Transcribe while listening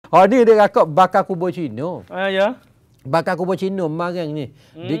Oh ni dia rakak bakar kubur Cina. Ya. Bakar kubur Cina marang ni.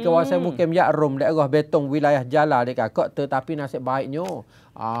 Di kawasan Mukim Yakrum daerah Betong wilayah Jala dia kakak tetapi nasib baiknya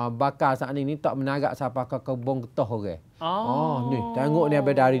bakar saat ni tak menarak sampai ke kebun getah orang. Ni tengok ni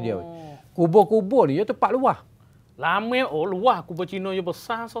abang dari dia. Kubur-kubur ni dia tempat luas. Lama luas kubur Cina je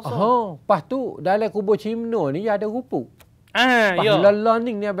besar sosok. Lepas tu dalam kubur Cina ni ada rupuk. Ya.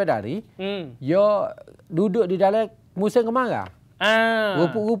 Learning ni abang dari. Dia duduk di dalam musim kemarau.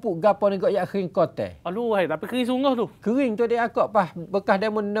 Rupuk-rupuk gapo ni kok yak kering kote. Aduh, tapi kering sungguh tu. Kering tu dia akak pas bekas dia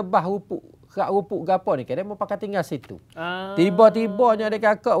menebah rupuk gapo ni dia mau pakai tinggal situ. Tiba-tibanya dia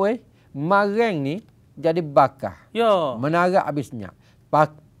kakak weh, marang ni jadi bakar. Ya. Menarak habisnya.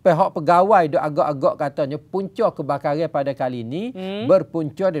 Pihak pegawai dok agak-agak katanya punca kebakaran pada kali ini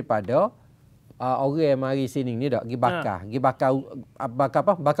berpunca daripada orang mari sini ni dak gi bakar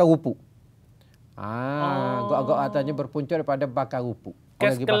bakar rupuk. Agak-agak katanya berpunca daripada bakar rupuk.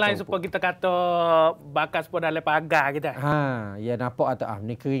 Kes kelain supaya kita kata bakar supaya dalam pagar kita. Ya nampak atau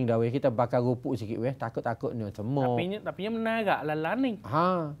ni kering dah weh kita bakar rupuk sikit weh takut-takutnya semua. Tapi menarak lalan ni.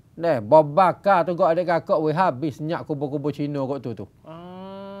 Bakar tu kok ada kakak weh habis nyak kubur-kubur Cina kok tu.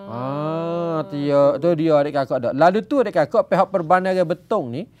 Tu dia adik kakak dak. Lalu tu adik kakak pihak perbandaran Betong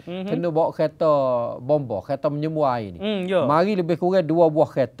ni kena bawa kereta bomba, kereta menyembuh air ni. Mari lebih kurang 2 buah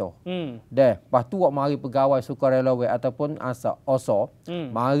kereta. Lepas tu mari pegawai sukarelawan ataupun OSA,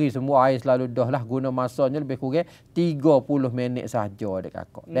 mari semua air selalu dah lah guna masanya lebih kurang 30 minit sahaja adik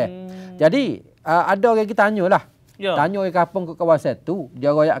kakak. Jadi ada orang kita tanyalah. Tanya orang kampung ke kawasan tu,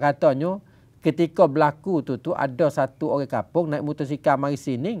 dia royak katanya ketika berlaku tu ada satu orang kampung naik motosikal mari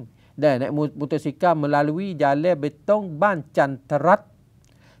sini dan naik motosikal melalui jalan Betong Bancan Terat.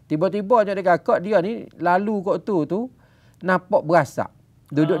 Tiba-tiba dia kakak dia ni lalu kat tu nampak berasak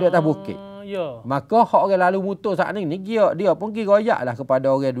duduk di atas bukit. Maka hak orang lalu motor saat ni dia pun pergi royaklah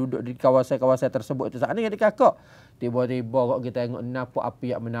kepada orang duduk di kawasan-kawasan tersebut tu saat ni dia kakak. Tiba-tiba kok kita tengok nampak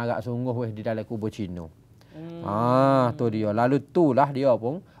api yang menarak sungguh weh di dalam kubur Cina. Tu dia. Lalu itulah dia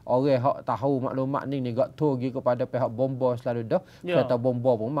pun orang hak tahu maklumat ni gak tu pergi kepada pihak bomba selalu dah. Kata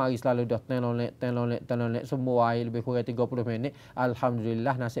bomba pun mari selalu dah telolek semua air lebih kurang 30 minit.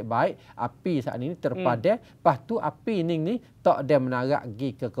 Alhamdulillah nasib baik api saat ini terpadam. Lepas tu api ni tak ada menarak pergi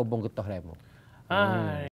ke kebun getah lemo.